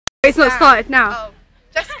It's not started now. Oh,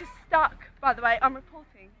 Jessica's stuck, by the way. I'm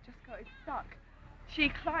reporting. Jessica is stuck. She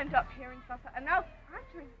climbed up here and stuff, and now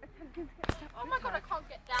Andrew's attempting to get stuck. Oh my god, I can't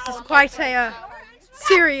get down. This is quite a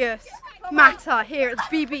serious matter here at the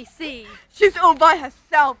BBC. She's all by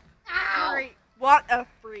herself. Freak. What a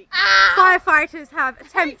freak. Firefighters have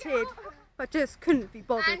attempted, but just couldn't be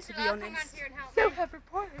bothered, to be honest. So have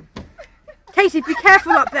reported. Katie, be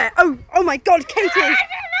careful up there. Oh my God, Katie.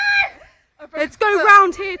 Let's go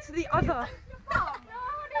round here to the other.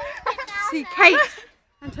 See Kate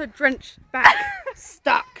and her drenched back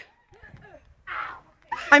stuck.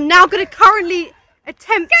 I'm now going to currently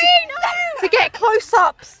attempt to get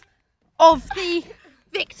close-ups of the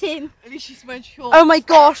victim. At least she's wearing shorts. Oh my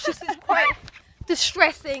gosh, this is quite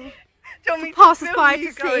distressing for passers-by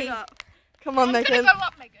to see. Come on, Megan. Go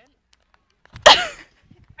up, Megan.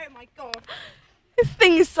 Oh my God. This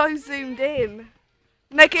thing is so zoomed in.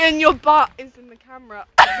 Megan, your butt is in the camera.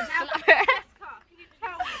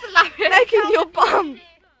 Megan, your bum.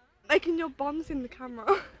 Megan, your bum's in the camera.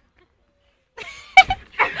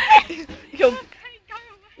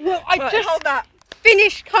 Well, I just hold that.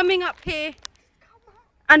 Finished coming up here,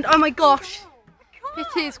 and oh my gosh,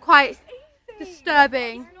 it is quite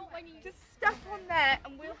disturbing. Just step on there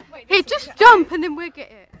and we'll wait. Here, just jump and then we'll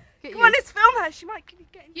get it. Come on, let's film her. She might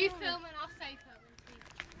keep getting. You film and I'll say film.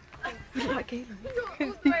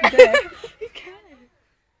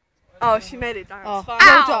 Oh, she made it down. It's fine.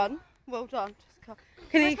 Well done. Well done.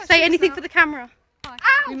 Can you say anything for the camera?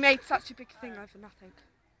 We made such a big thing over nothing.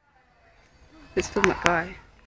 Let's film that guy.